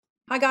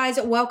Hi guys,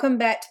 welcome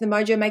back to the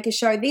Mojo Maker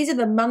Show. These are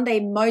the Monday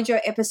Mojo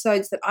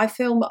episodes that I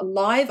film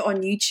live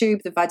on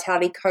YouTube, the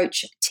Vitality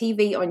Coach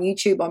TV on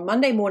YouTube on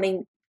Monday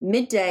morning,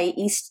 midday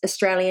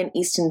Australian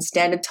Eastern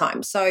Standard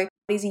Time. So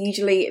these are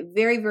usually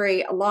very,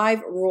 very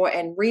live, raw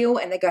and real,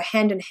 and they go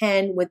hand in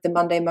hand with the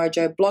Monday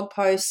Mojo blog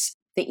posts,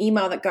 the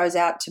email that goes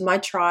out to my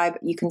tribe.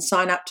 You can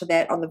sign up to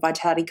that on the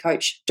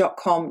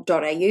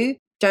vitalitycoach.com.au.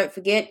 Don't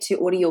forget to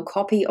order your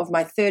copy of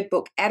my third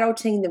book,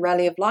 Adulting, the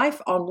Rally of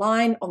Life,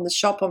 online on the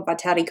shop on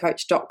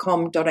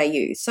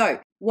vitalitycoach.com.au. So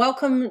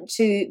welcome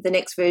to the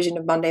next version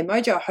of Monday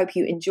Mojo. I hope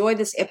you enjoy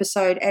this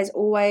episode. As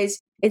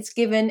always, it's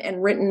given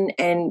and written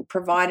and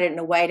provided in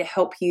a way to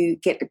help you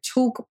get a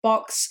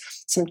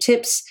toolbox, some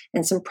tips,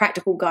 and some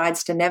practical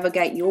guides to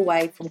navigate your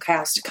way from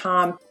chaos to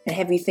calm and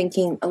have you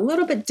thinking a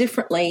little bit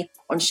differently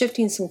on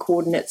shifting some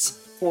coordinates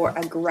for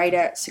a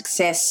greater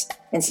success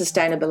and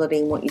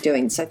sustainability in what you're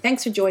doing. So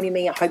thanks for joining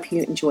me. I hope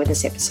you enjoy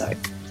this episode.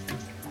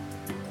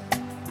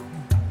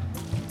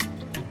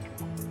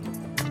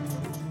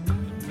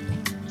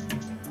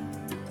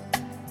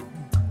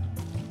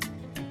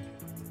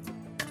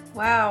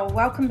 Wow,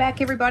 welcome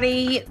back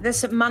everybody.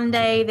 This is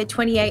Monday, the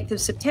 28th of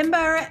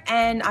September,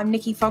 and I'm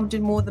Nikki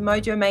Fogden-Moore, the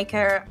Mojo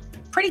Maker.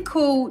 Pretty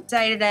cool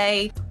day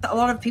today. A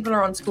lot of people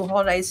are on school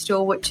holidays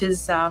still, which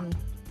is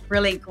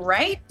really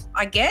great,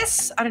 I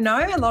guess. I don't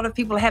know. A lot of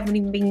people haven't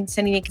even been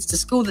sending their kids to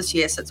school this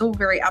year, so it's all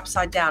very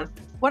upside down.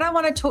 What I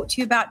want to talk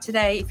to you about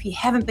today, if you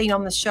haven't been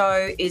on the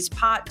show, is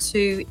part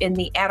 2 in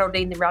the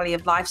Adulting, the Rally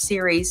of Life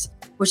series,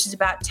 which is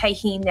about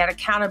taking that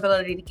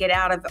accountability to get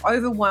out of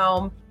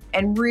overwhelm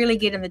and really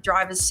get in the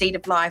driver's seat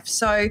of life.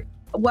 So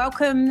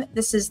welcome.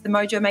 This is the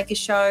Mojo Maker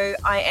Show.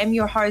 I am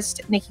your host,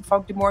 Nikki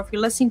Fogden-Moore. If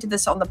you're listening to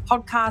this on the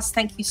podcast,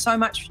 thank you so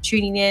much for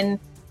tuning in.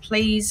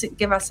 Please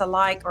give us a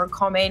like or a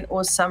comment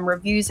or some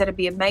reviews. That'd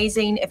be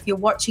amazing. If you're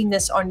watching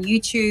this on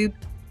YouTube,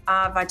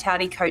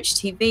 Vitality Coach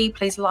TV,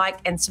 please like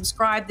and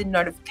subscribe. The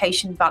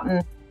notification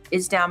button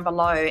is down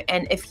below.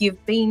 And if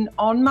you've been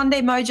on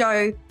Monday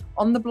Mojo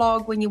on the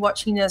blog when you're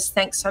watching this,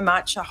 thanks so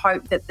much. I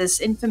hope that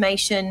this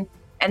information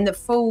and the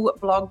full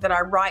blog that I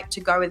write to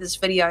go with this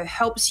video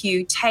helps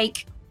you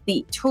take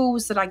the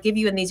tools that I give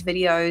you in these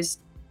videos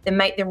and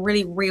make them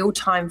really real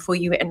time for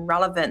you and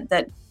relevant.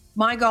 That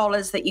my goal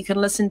is that you can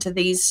listen to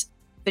these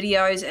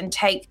videos and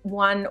take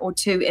 1 or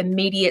 2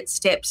 immediate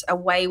steps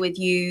away with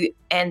you,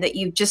 and that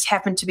you just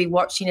happen to be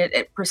watching it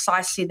at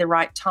precisely the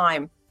right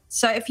time.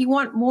 So if you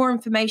want more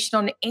information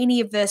on any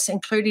of this,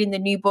 including the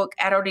new book,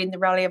 Adulting, the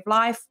Rally of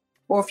Life,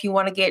 or if you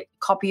want to get a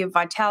copy of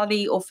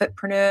Vitality or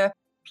Fitpreneur,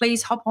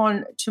 please hop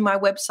on to my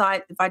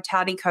website,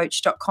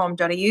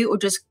 vitalitycoach.com.au, or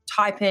just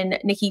type in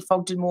Nikki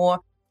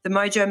Fogden-Moore, the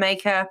Mojo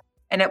Maker,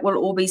 and it will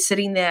all be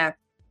sitting there.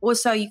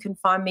 Also, you can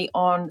find me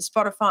on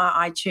Spotify,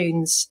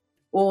 iTunes,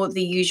 or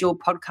the usual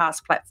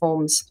podcast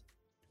platforms.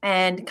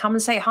 And come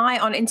and say hi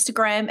on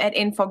Instagram at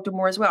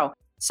nfogdenmoore as well.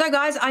 So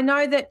guys, I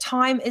know that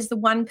time is the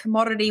one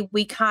commodity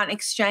we can't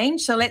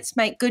exchange. So let's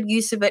make good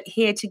use of it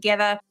here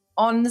together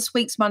on this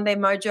week's Monday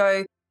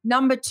Mojo.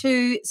 Number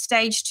 2,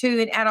 stage 2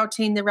 in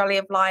Adulting, the Rally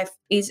of Life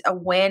is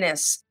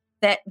awareness,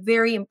 that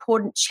very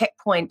important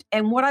checkpoint.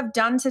 And what I've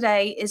done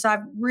today is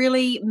I've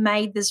really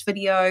made this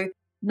video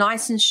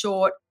nice and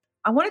short.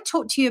 I want to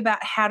talk to you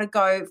about how to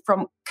go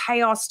from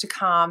chaos to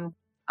calm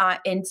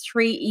in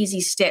 3 easy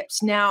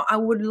steps. Now, I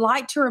would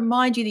like to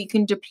remind you that you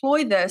can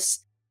deploy this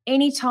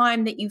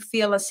anytime that you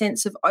feel a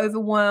sense of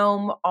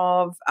overwhelm,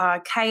 of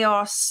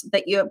chaos,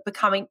 that you're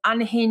becoming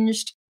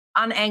unhinged,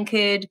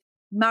 unanchored,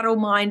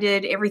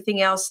 muddle-minded,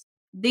 everything else.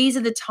 These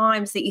are the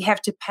times that you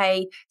have to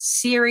pay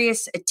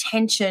serious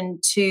attention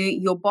to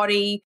your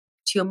body,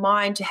 to your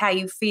mind, to how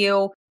you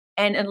feel.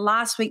 And in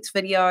last week's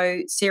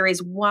video,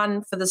 series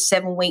 1 for the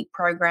 7-week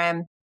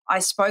program, I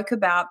spoke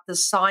about the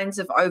signs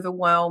of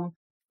overwhelm,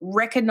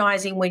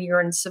 recognizing when you're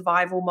in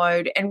survival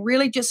mode, and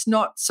really just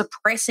not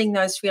suppressing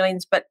those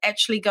feelings, but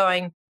actually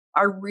going,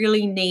 I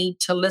really need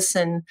to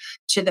listen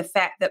to the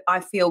fact that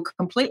I feel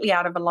completely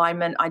out of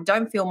alignment. I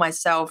don't feel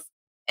myself,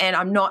 and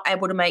I'm not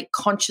able to make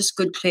conscious,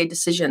 good, clear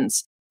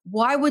decisions.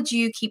 Why would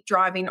you keep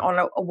driving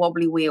on a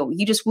wobbly wheel?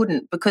 You just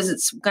wouldn't, because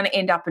it's going to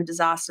end up in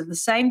disaster. The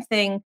same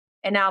thing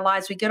in our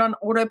lives. We get on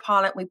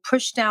autopilot. We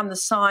push down the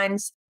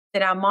signs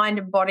that our mind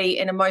and body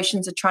and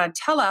emotions are trying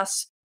to tell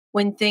us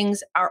when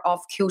things are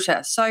off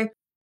kilter. So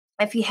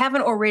if you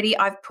haven't already,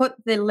 I've put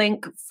the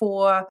link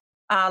for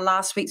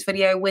last week's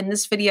video. When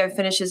this video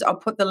finishes, I'll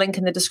put the link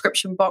in the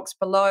description box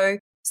below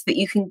so that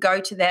you can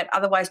go to that.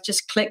 Otherwise,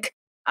 just click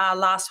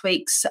last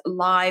week's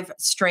live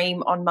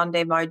stream on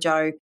Monday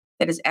Mojo,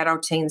 that is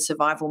Adulting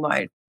Survival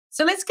Mode.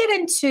 So let's get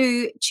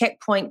into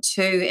checkpoint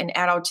 2 in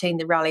Adulting,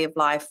 the Rally of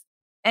Life.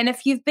 And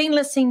if you've been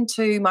listening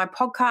to my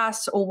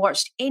podcast or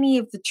watched any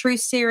of the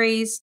Truth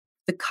series,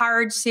 the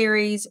Courage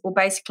series, or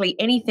basically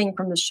anything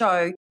from the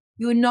show,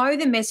 you'll know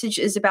the message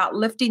is about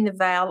lifting the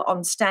veil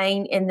on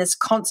staying in this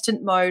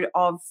constant mode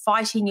of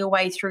fighting your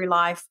way through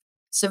life,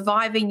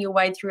 surviving your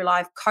way through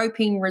life,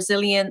 coping,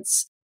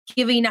 resilience,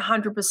 giving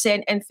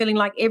 100%, and feeling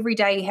like every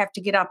day you have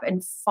to get up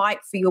and fight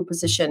for your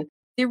position.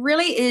 there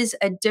really is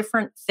a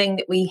different thing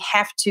that we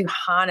have to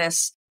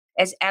harness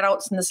as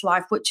adults in this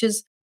life, which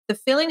is the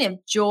feeling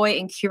of joy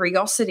and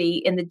curiosity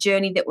in the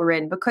journey that we're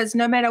in. Because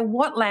no matter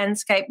what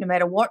landscape, no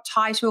matter what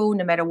title,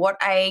 no matter what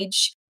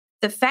age,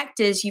 the fact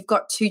is you've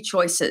got two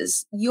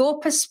choices. Your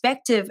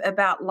perspective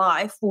about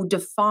life will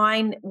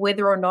define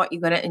whether or not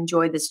you're going to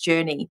enjoy this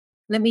journey.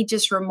 Let me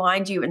just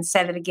remind you and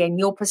say that again.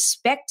 Your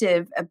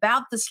perspective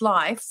about this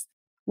life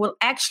will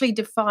actually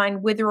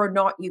define whether or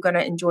not you're going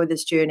to enjoy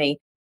this journey.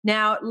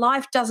 Now,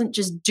 life doesn't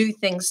just do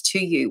things to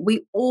you.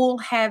 We all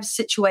have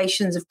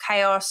situations of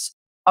chaos,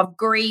 of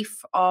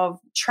grief, of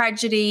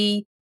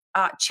tragedy,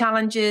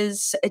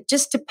 challenges. It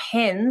just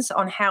depends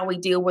on how we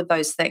deal with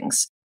those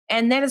things.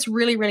 And that is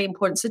really, really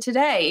important. So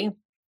today,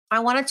 I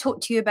want to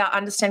talk to you about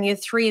understanding the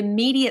 3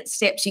 immediate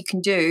steps you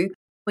can do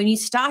when you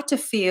start to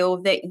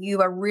feel that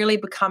you are really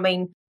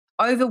becoming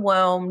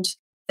overwhelmed,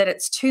 that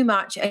it's too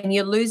much, and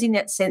you're losing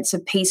that sense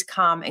of peace,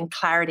 calm, and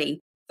clarity.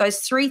 Those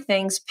 3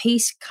 things,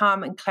 peace,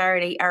 calm, and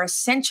clarity, are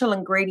essential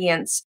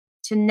ingredients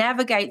to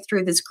navigate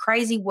through this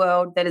crazy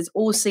world that is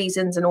all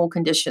seasons and all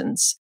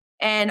conditions.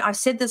 And I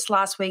said this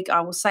last week,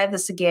 I will say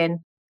this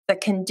again, the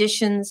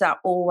conditions are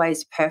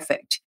always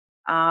perfect.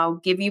 I'll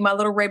give you my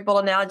little Red Bull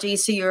analogy.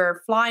 So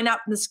you're flying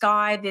up in the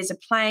sky, there's a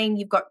plane,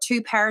 you've got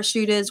 2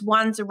 parachuters,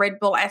 one's a Red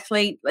Bull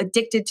athlete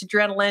addicted to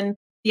adrenaline.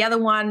 The other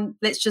one,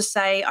 let's just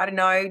say, I don't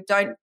know,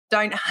 don't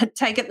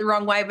take it the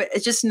wrong way, but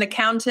it's just an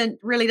accountant,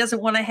 really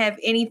doesn't want to have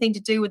anything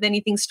to do with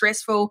anything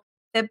stressful.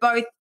 They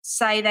both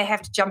say they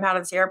have to jump out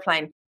of this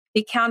airplane.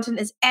 The accountant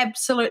is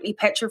absolutely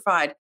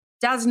petrified,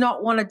 does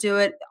not want to do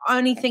it,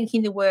 only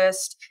thinking the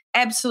worst,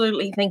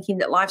 absolutely thinking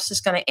that life's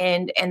just going to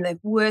end and the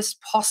worst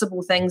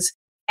possible things,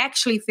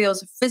 actually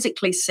feels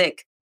physically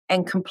sick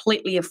and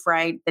completely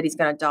afraid that he's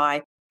going to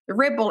die. The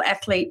Red Bull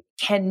athlete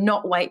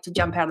cannot wait to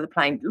jump out of the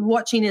plane,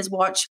 watching his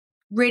watch,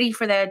 ready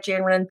for that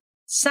adrenaline.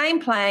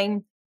 Same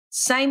plane,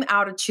 same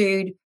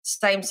altitude,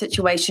 same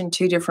situation,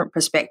 2 different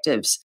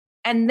perspectives.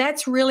 And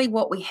that's really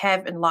what we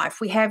have in life.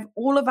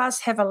 All of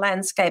us have a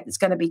landscape that's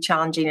going to be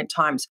challenging at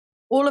times.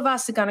 All of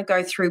us are going to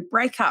go through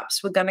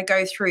breakups. We're going to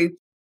go through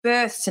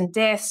births and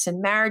deaths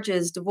and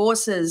marriages,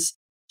 divorces,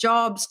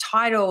 jobs,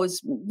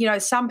 titles.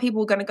 Some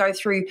people are going to go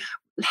through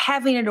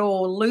having it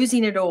all,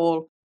 losing it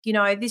all.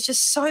 There's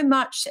just so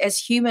much as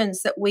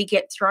humans that we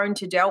get thrown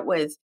to deal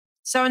with.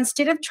 So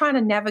instead of trying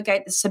to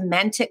navigate the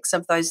semantics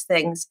of those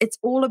things, it's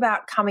all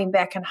about coming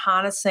back and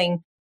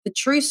harnessing the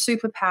true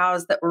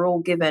superpowers that we're all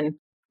given,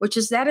 which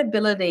is that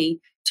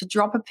ability to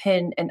drop a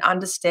pin and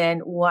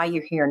understand why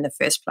you're here in the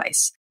first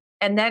place.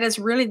 And that is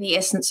really the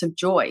essence of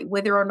joy,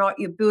 whether or not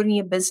you're building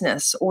a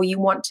business or you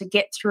want to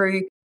get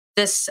through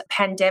this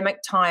pandemic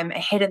time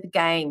ahead of the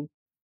game.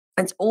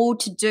 It's all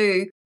to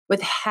do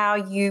with how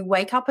you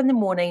wake up in the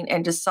morning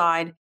and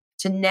decide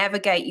to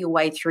navigate your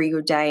way through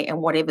your day and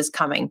whatever's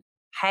coming.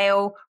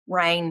 Hail,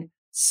 rain,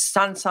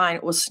 sunshine,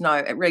 or snow,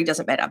 it really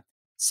doesn't matter.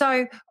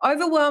 So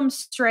overwhelm,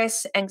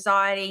 stress,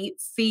 anxiety,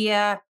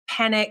 fear,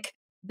 panic,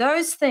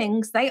 those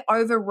things, they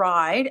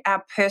override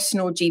our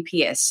personal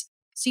GPS.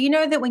 So you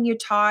know that when you're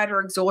tired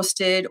or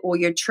exhausted or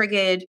you're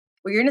triggered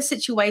or you're in a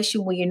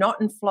situation where you're not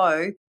in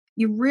flow,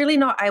 you're really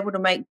not able to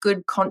make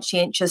good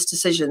conscientious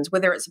decisions,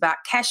 whether it's about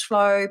cash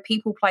flow,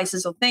 people,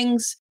 places, or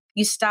things.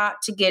 You start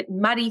to get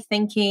muddy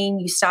thinking,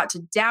 you start to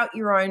doubt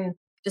your own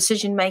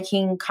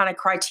decision-making kind of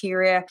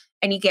criteria,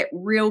 and you get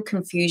real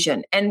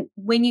confusion. And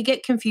when you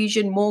get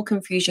confusion, more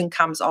confusion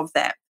comes of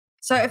that.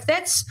 So if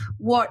that's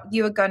what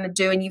you're going to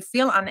do and you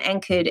feel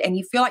unanchored and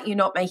you feel like you're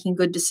not making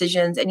good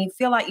decisions and you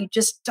feel like you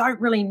just don't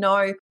really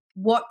know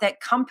what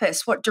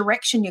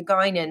direction you're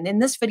going in, then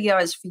this video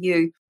is for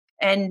you.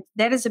 And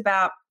that is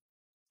about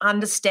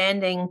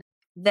understanding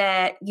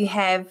that you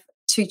have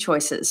 2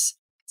 choices.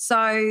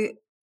 So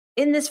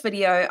in this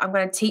video, I'm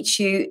going to teach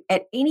you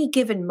at any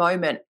given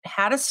moment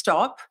how to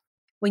stop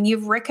when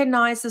you've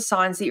recognized the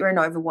signs that you're in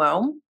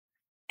overwhelm,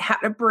 how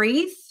to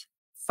breathe,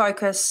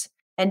 focus,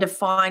 and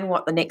define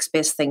what the next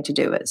best thing to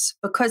do is,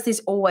 because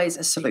there's always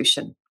a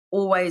solution,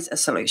 always a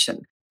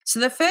solution. So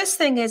the first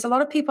thing is, a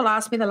lot of people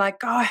ask me, they're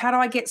like, oh, how do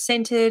I get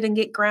centered and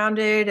get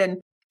grounded? And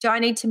do I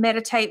need to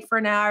meditate for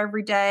an hour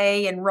every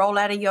day and roll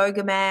out a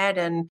yoga mat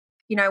and,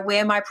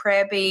 wear my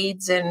prayer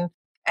beads? And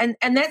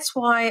that's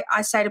why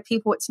I say to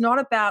people, it's not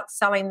about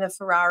selling the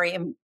Ferrari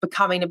and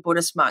becoming a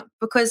Buddhist monk,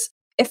 because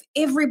if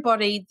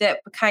everybody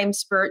that became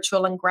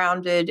spiritual and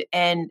grounded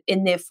and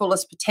in their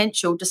fullest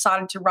potential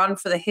decided to run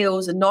for the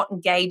hills and not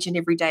engage in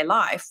everyday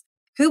life,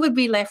 who would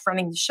be left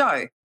running the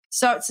show?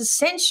 So it's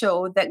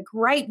essential that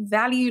great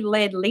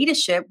value-led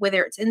leadership,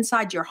 whether it's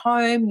inside your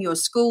home, your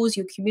schools,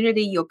 your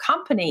community, your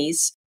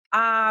companies,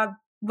 are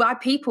by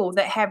people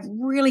that have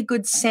really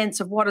good sense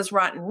of what is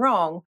right and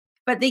wrong,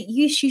 but that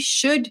yes, you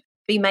should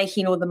be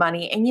making all the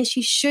money, and yes,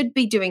 you should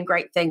be doing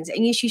great things,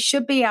 and yes, you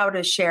should be able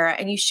to share it,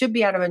 and you should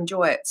be able to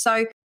enjoy it.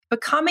 So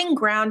becoming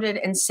grounded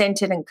and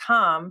centered and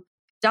calm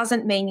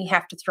doesn't mean you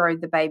have to throw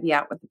the baby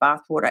out with the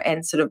bathwater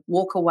and sort of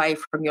walk away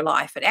from your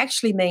life. It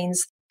actually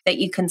means that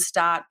you can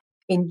start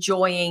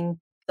enjoying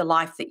the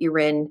life that you're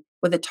in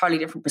with a totally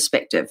different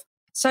perspective.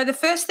 So the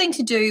first thing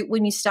to do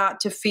when you start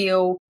to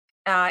feel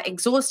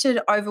exhausted,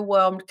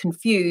 overwhelmed,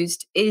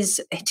 confused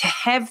is to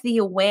have the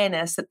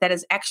awareness that that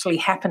is actually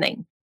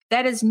happening.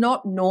 That is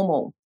not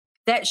normal.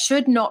 That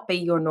should not be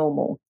your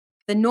normal.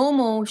 The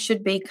normal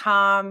should be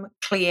calm,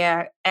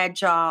 clear,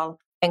 agile,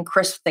 and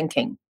crisp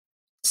thinking.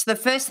 So the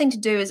first thing to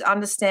do is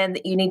understand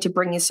that you need to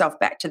bring yourself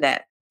back to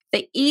that.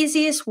 The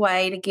easiest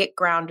way to get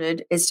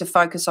grounded is to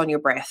focus on your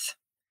breath,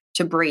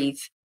 to breathe.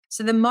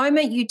 So the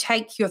moment you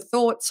take your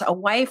thoughts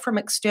away from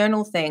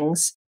external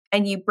things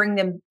and you bring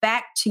them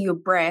back to your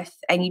breath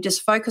and you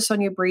just focus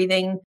on your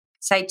breathing,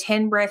 say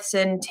 10 breaths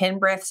in, 10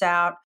 breaths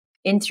out,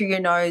 in through your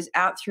nose,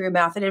 out through your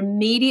mouth, it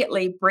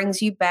immediately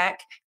brings you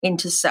back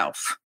into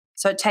self.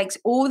 So it takes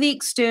all the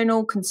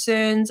external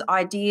concerns,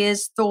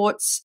 ideas,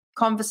 thoughts,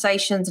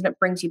 conversations, and it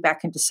brings you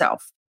back into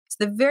self.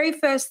 So the very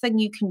first thing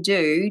you can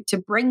do to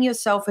bring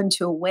yourself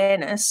into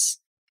awareness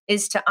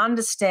is to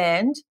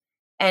understand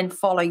and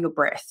follow your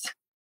breath.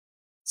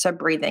 So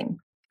breathing.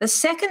 The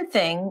second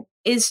thing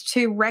is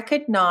to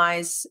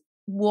recognize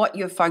what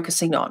you're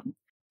focusing on.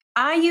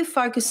 Are you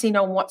focusing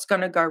on what's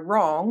going to go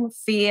wrong?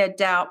 Fear,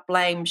 doubt,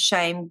 blame,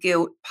 shame,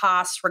 guilt,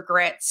 past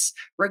regrets,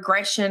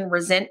 regression,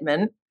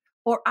 resentment?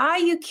 Or are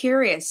you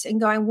curious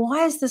and going,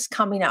 why is this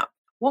coming up?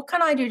 What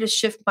can I do to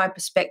shift my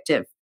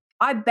perspective?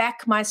 I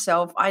back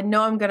myself. I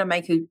know I'm going to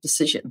make a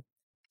decision.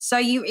 So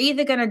you're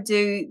either going to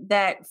do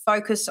that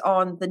focus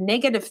on the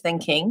negative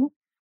thinking,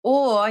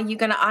 or you're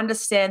going to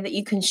understand that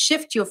you can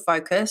shift your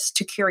focus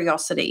to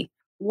curiosity.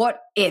 What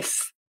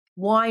if?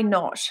 Why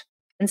not?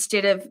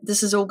 Instead of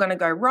this is all going to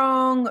go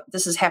wrong,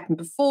 this has happened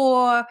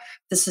before,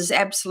 this is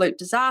absolute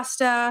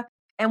disaster.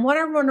 And what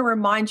I want to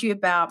remind you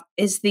about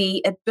is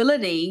the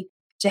ability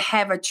to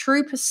have a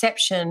true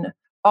perception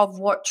of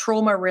what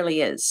trauma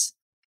really is.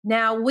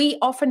 Now, we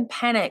often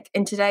panic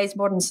in today's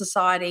modern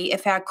society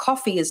if our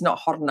coffee is not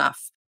hot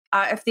enough,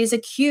 if there's a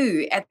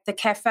queue at the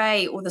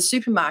cafe or the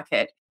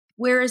supermarket,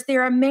 whereas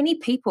there are many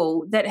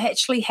people that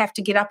actually have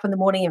to get up in the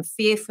morning and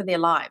fear for their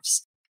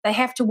lives. They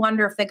have to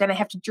wonder if they're going to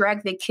have to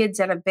drag their kids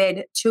out of bed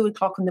at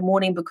 2:00 in the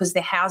morning because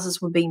their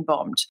houses were being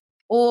bombed.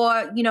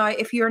 Or,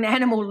 if you're an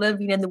animal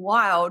living in the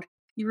wild,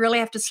 you really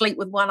have to sleep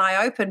with one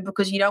eye open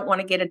because you don't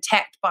want to get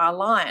attacked by a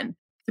lion.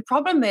 The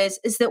problem is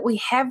that we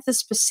have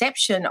this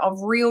perception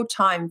of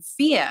real-time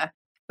fear,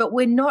 but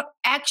we're not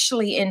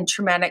actually in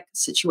traumatic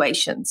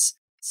situations.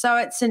 So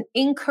it's an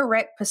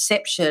incorrect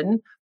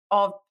perception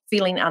of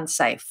feeling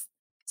unsafe.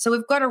 So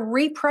we've got to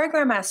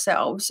reprogram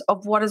ourselves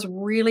of what is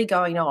really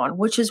going on,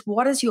 which is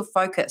what is your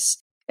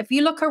focus? If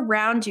you look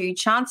around you,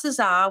 chances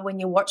are when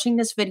you're watching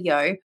this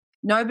video,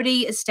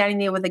 nobody is standing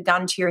there with a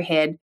gun to your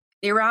head.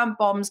 There aren't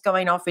bombs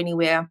going off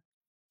anywhere.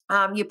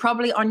 You're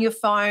probably on your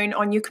phone,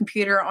 on your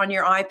computer, on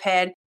your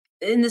iPad,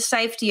 in the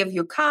safety of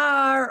your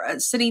car,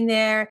 sitting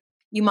there.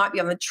 You might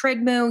be on the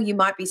treadmill. You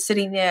might be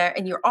sitting there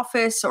in your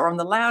office or on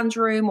the lounge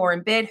room or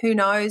in bed, who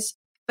knows?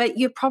 But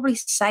you're probably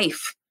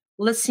safe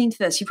listening to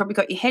this. You've probably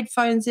got your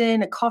headphones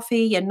in, a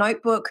coffee, your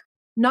notebook.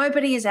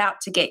 Nobody is out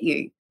to get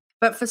you.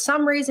 But for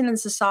some reason in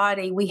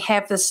society, we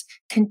have this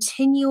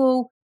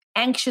continual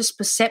anxious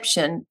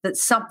perception that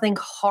something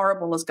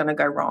horrible is going to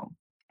go wrong.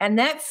 And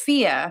that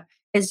fear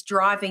is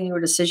driving your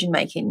decision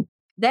making.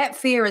 That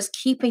fear is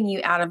keeping you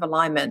out of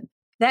alignment.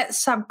 That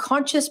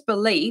subconscious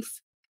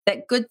belief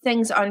that good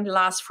things only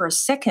last for a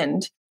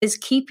second is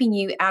keeping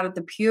you out of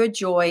the pure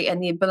joy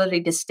and the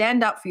ability to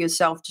stand up for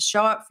yourself, to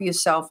show up for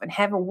yourself, and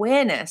have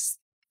awareness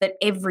that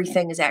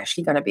everything is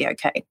actually going to be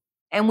okay.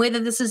 And whether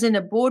this is in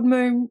a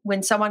boardroom,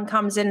 when someone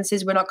comes in and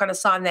says, we're not going to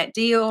sign that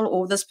deal,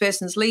 or this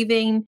person's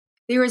leaving,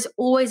 there is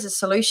always a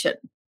solution.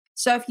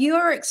 So if you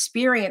are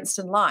experienced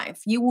in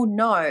life, you will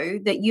know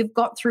that you've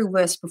got through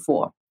worse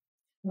before.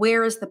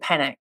 Where is the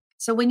panic?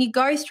 So when you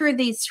go through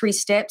these 3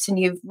 steps and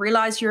you've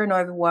realized you're in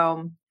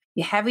overwhelm,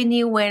 you're having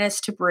the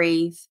awareness to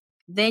breathe,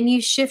 then you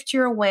shift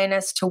your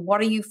awareness to what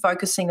are you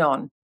focusing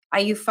on? Are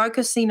you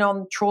focusing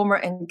on trauma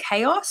and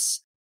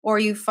chaos, or are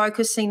you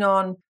focusing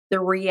on the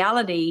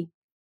reality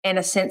and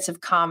a sense of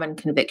calm and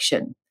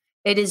conviction?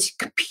 It is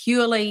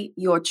purely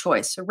your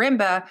choice. So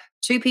remember,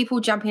 2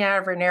 people jumping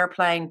out of an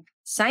airplane,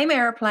 same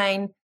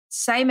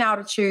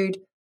altitude,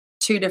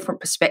 2 different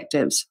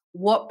perspectives.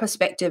 What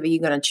perspective are you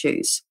going to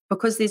choose?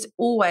 Because there's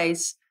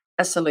always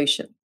a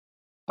solution.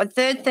 The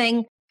third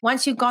thing,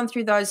 once you've gone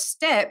through those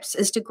steps,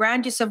 is to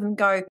ground yourself and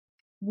go,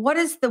 what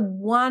is the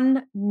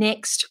one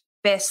next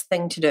best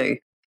thing to do?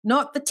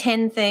 Not the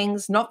 10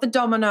 things, not the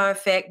domino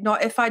effect,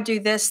 not if I do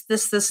this,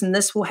 and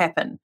this will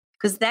happen.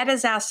 Because that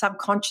is our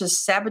subconscious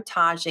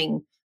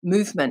sabotaging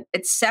movement.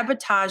 It's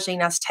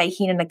sabotaging us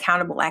taking an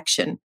accountable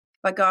action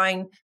by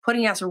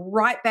putting us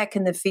right back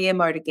in the fear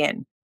mode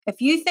again.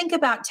 If you think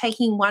about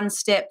taking one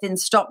step, then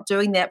stop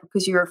doing that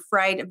because you're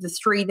afraid of the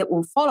 3 that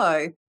will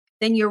follow,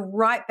 then you're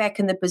right back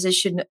in the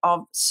position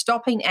of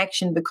stopping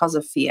action because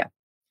of fear.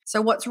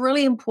 So what's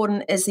really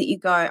important is that you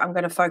go, I'm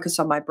going to focus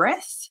on my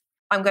breath.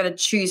 I'm going to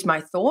choose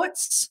my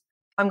thoughts.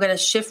 I'm going to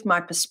shift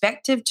my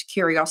perspective to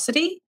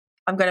curiosity.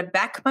 I'm going to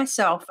back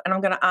myself and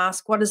I'm going to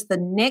ask, what is the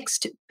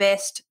next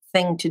best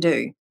thing to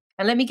do?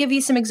 And let me give you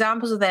some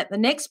examples of that. The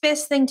next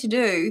best thing to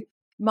do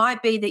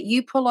might be that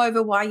you pull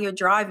over while you're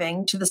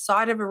driving to the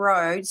side of a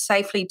road,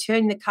 safely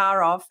turn the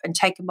car off and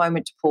take a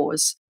moment to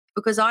pause.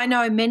 Because I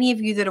know many of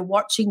you that are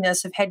watching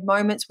this have had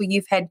moments where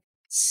you've had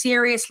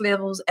serious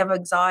levels of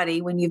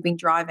anxiety when you've been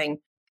driving.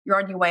 You're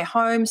on your way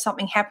home,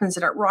 something happens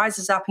and it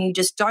rises up and you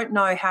just don't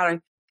know how to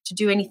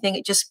do anything.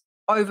 It just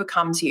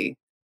overcomes you.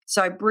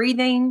 So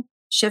breathing,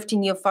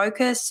 shifting your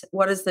focus,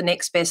 what is the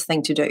next best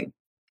thing to do?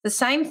 The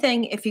same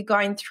thing if you're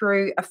going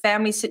through a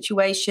family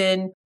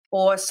situation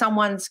or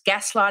someone's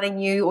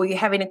gaslighting you or you're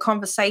having a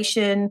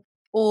conversation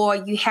or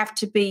you have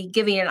to be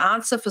giving an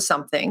answer for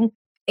something,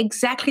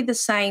 exactly the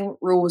same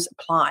rules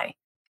apply.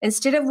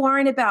 Instead of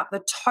worrying about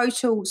the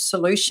total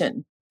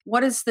solution,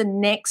 what is the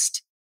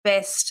next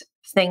best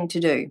thing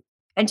to do?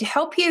 And to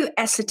help you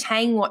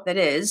ascertain what that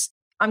is,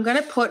 I'm going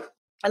to put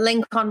a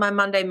link on my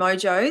Monday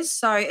Mojos.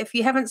 So if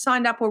you haven't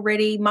signed up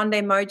already,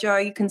 Monday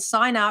Mojo, you can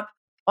sign up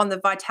on the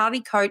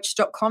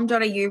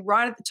vitalitycoach.com.au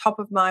right at the top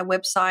of my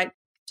website.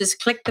 Just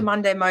click the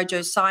Monday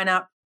Mojo sign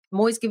up. I'm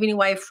always giving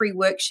away free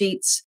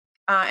worksheets,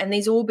 and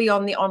these will be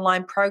on the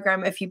online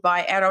program if you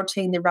buy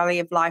Adulting, the Rally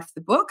of Life,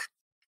 the book.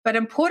 But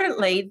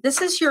importantly,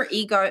 this is your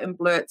ego and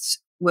blurts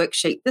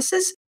worksheet. This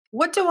is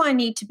what do I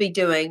need to be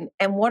doing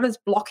and what is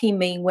blocking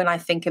me when I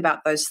think about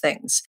those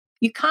things.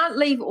 You can't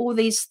leave all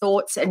these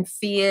thoughts and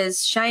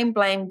fears, shame,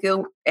 blame,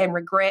 guilt, and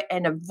regret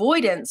and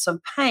avoidance of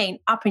pain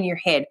up in your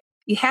head.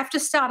 You have to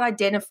start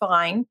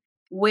identifying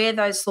where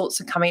those thoughts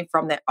are coming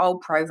from, that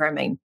old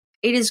programming.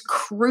 It is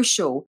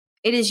crucial.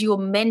 It is your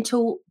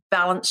mental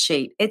balance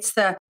sheet. It's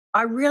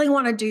I really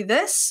want to do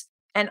this,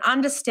 and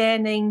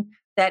understanding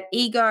that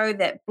ego,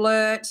 that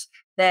blurt,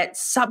 that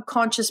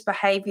subconscious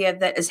behavior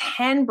that is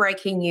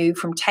handbraking you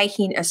from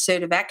taking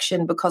assertive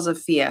action because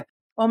of fear.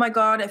 Oh my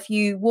God, if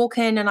you walk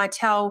in and I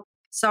tell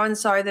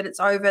so-and-so that it's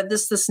over,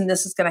 this, and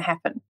this is going to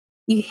happen.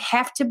 You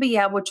have to be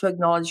able to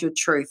acknowledge your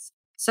truth.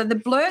 So the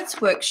blurts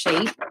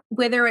worksheet,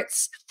 whether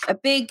it's a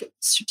big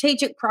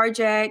strategic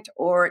project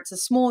or it's a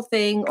small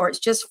thing or it's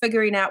just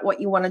figuring out what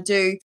you want to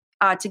do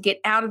to get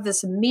out of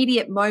this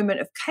immediate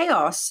moment of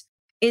chaos,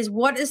 is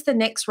what is the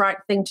next right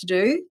thing to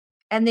do?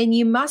 And then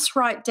you must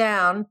write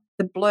down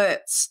the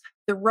blurts,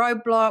 the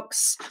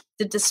roadblocks,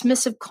 the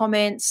dismissive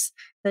comments,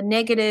 the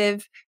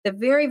negative, the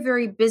very,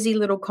 very busy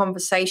little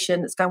conversation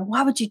that's going,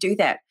 why would you do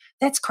that?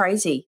 That's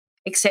crazy,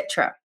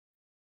 etc.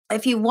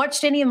 If you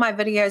watched any of my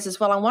videos as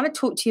well, I want to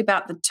talk to you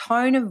about the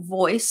tone of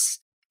voice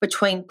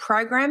between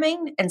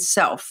programming and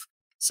self.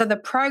 So the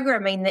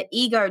programming, the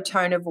ego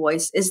tone of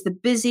voice, is the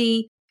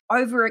busy,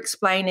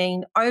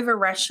 over-explaining,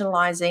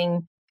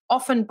 over-rationalizing,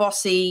 often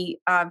bossy,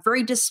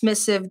 very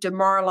dismissive,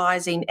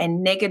 demoralizing,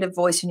 and negative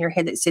voice in your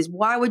head that says,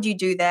 why would you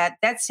do that?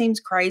 That seems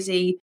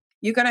crazy.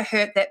 You're going to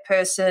hurt that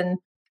person.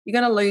 You're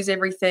going to lose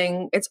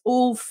everything. It's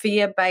all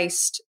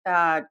fear-based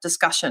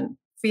discussion,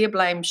 fear,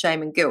 blame,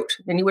 shame, and guilt.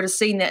 And you would have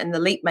seen that in the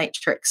LEAP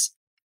matrix.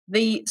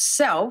 The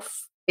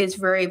self is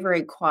very,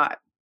 very quiet.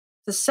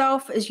 The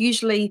self is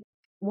usually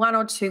one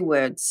or two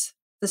words.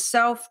 The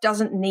self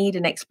doesn't need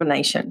an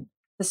explanation.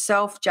 The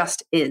self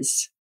just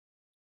is.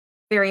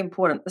 Very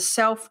important. The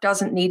self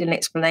doesn't need an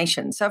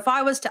explanation. So if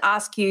I was to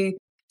ask you,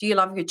 do you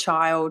love your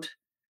child?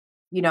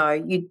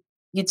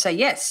 You'd say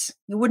yes.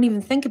 You wouldn't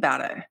even think about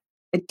it.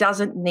 It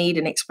doesn't need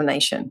an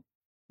explanation.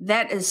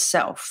 That is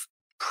self.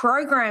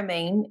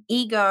 Programming,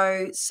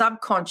 ego,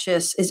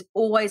 subconscious is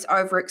always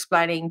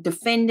over-explaining,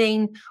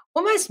 defending,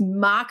 almost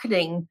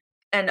marketing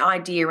an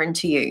idea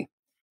into you.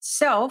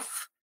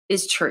 Self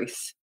is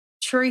truth.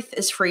 Truth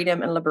is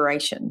freedom and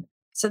liberation.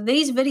 So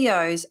these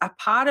videos are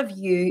part of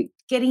you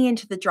getting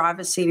into the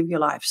driver's seat of your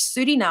life,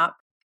 suiting up,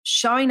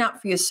 showing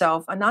up for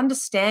yourself, and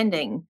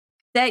understanding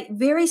that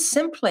very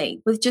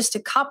simply, with just a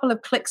couple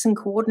of clicks and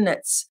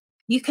coordinates,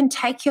 you can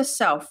take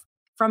yourself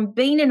from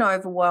being in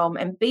overwhelm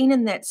and being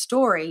in that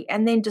story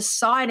and then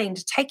deciding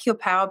to take your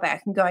power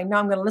back and going, no,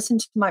 I'm going to listen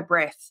to my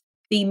breath,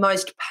 the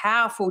most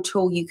powerful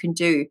tool you can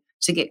do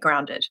to get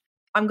grounded.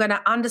 I'm going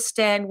to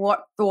understand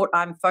what thought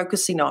I'm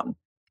focusing on,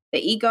 the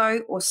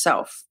ego or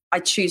self. I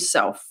choose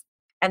self.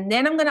 And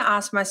then I'm going to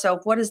ask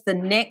myself, what is the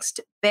next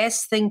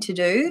best thing to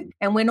do?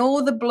 And when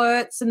all the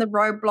blurts and the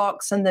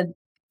roadblocks and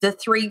the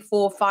 3,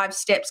 4, 5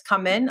 steps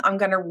come in, I'm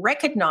going to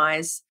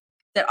recognize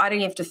that I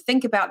don't have to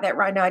think about that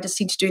right now. I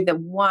just need to do the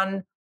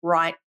one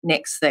right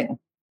next thing.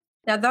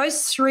 Now,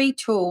 those 3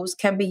 tools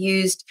can be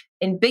used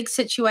in big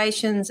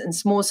situations and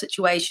small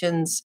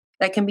situations.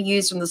 They can be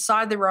used on the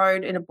side of the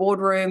road, in a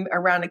boardroom,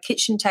 around a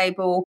kitchen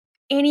table,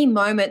 any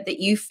moment that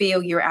you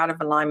feel you're out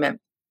of alignment.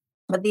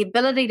 But the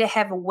ability to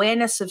have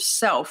awareness of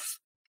self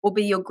will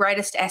be your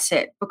greatest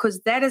asset,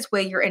 because that is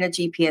where your inner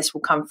GPS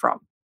will come from.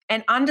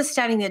 And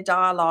understanding the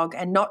dialogue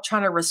and not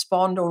trying to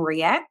respond or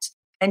react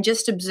and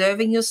just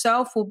observing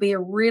yourself will be a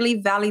really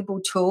valuable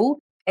tool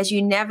as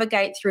you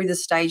navigate through the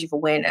stage of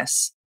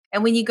awareness.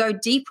 And when you go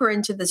deeper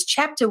into this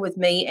chapter with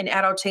me in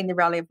Adulting, the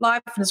Rally of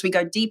Life, and as we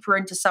go deeper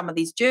into some of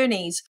these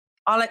journeys,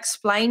 I'll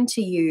explain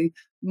to you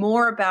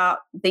more about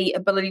the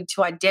ability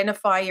to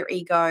identify your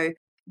ego,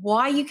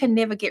 why you can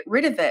never get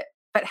rid of it,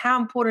 but how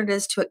important it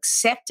is to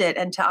accept it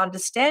and to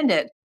understand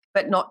it,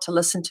 but not to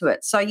listen to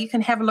it. So you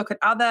can have a look at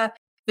other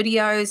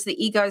videos.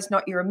 The Ego's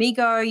Not Your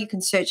Amigo. You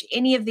can search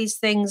any of these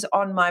things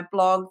on my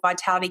blog,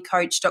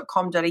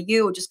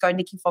 vitalitycoach.com.au, or just go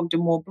Nikki Fogden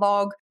Moore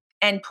blog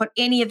and put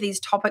any of these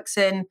topics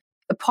in.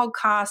 The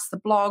podcasts, the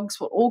blogs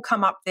will all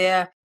come up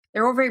there.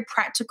 They're all very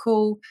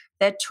practical.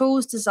 They're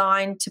tools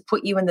designed to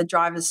put you in the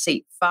driver's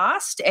seat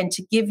fast and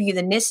to give you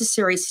the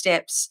necessary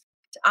steps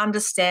to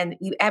understand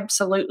that you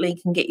absolutely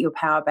can get your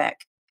power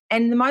back.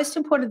 And the most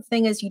important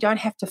thing is you don't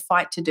have to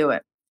fight to do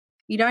it.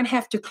 You don't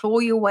have to claw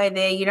your way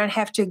there. You don't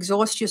have to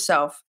exhaust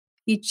yourself.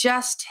 You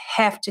just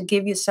have to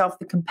give yourself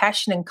the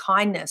compassion and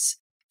kindness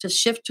to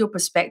shift your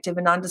perspective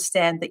and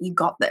understand that you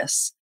got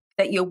this,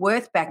 that you're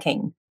worth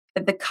backing,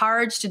 that the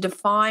courage to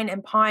define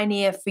and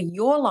pioneer for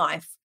your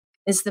life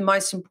is the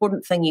most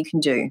important thing you can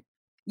do.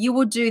 You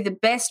will do the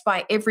best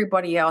by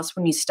everybody else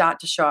when you start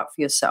to show up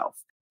for yourself.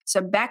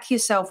 So back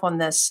yourself on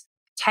this.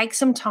 Take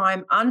some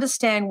time,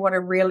 understand what a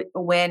real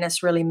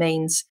awareness really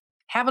means.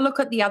 Have a look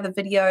at the other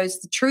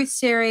videos, the Truth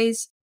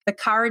series, the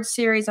Courage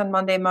series on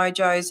Monday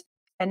Mojos,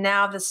 and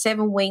now the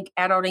 7-week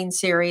Adulting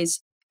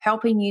series,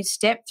 helping you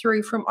step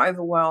through from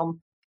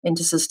overwhelm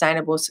into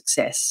sustainable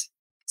success.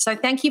 So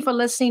thank you for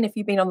listening. If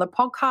you've been on the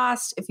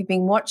podcast, if you've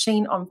been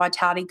watching on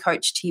Vitality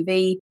Coach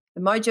TV,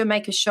 the Mojo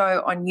Maker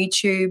Show on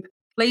YouTube,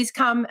 please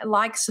come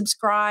like,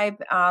 subscribe,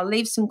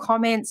 leave some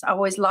comments. I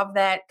always love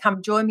that.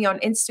 Come join me on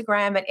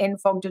Instagram at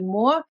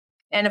nfogdenmoore.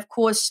 And of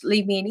course,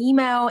 leave me an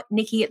email,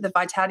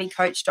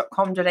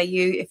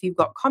 nikki@thevitalitycoach.com.au if you've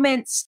got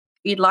comments,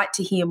 you'd like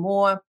to hear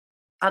more.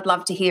 I'd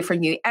love to hear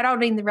from you.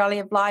 Adulting the Rally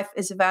of Life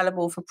is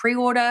available for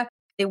pre-order.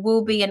 There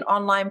will be an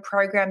online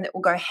program that will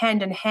go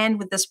hand in hand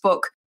with this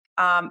book.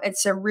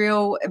 It's a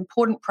real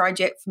important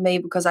project for me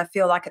because I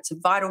feel like it's a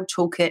vital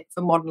toolkit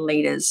for modern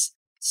leaders.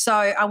 So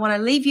I want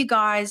to leave you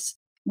guys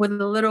with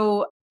a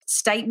little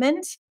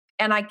statement.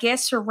 And I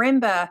guess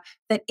remember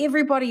that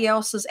everybody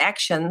else's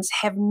actions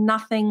have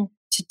nothing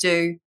to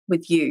do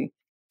with you.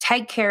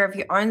 Take care of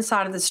your own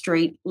side of the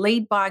street,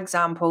 lead by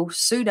example,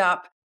 suit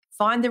up,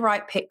 find the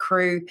right pit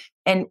crew,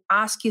 and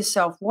ask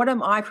yourself, what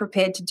am I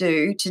prepared to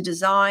do to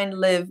design,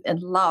 live,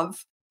 and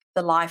love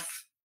the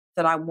life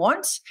that I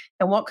want?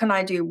 And what can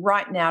I do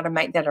right now to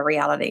make that a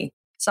reality?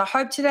 So I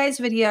hope today's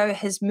video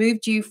has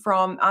moved you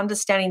from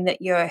understanding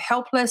that you're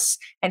helpless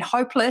and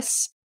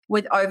hopeless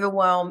with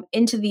overwhelm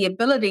into the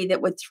ability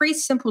that with 3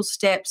 simple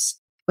steps,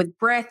 with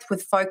breath,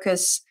 with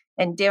focus,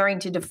 and daring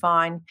to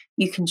define,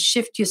 you can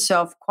shift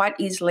yourself quite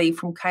easily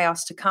from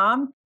chaos to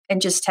calm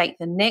and just take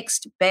the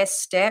next best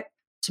step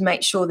to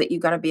make sure that you're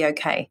going to be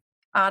okay.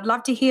 I'd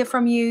love to hear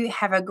from you.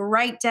 Have a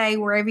great day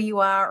wherever you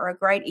are, or a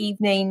great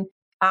evening.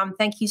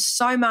 Thank you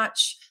so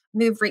much.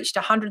 We've reached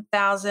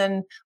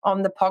 100,000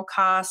 on the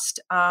podcast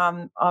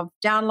of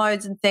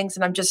downloads and things,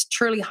 and I'm just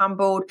truly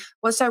humbled.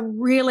 Also,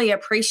 really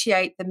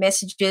appreciate the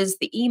messages,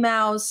 the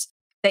emails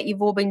that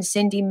you've all been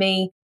sending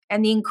me,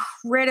 and the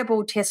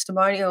incredible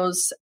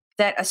testimonials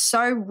that are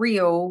so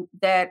real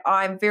that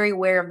I'm very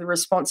aware of the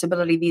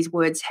responsibility these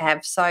words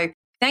have. So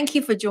thank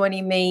you for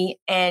joining me,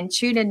 and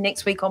tune in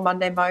next week on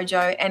Monday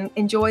Mojo and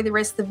enjoy the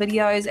rest of the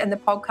videos and the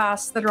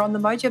podcasts that are on the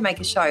Mojo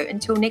Maker Show.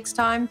 Until next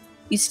time,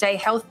 you stay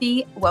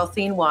healthy,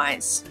 wealthy, and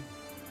wise.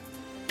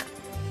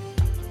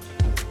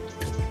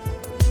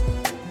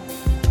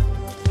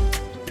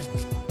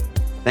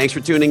 Thanks for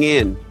tuning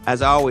in.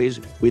 As always,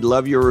 we'd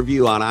love your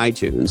review on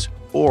iTunes,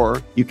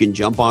 or you can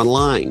jump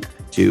online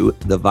to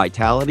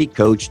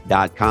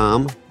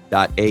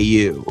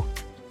thevitalitycoach.com.au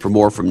for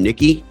more from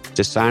Nikki,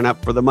 to sign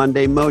up for the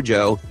Monday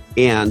Mojo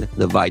and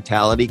the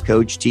Vitality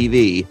Coach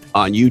TV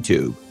on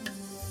YouTube.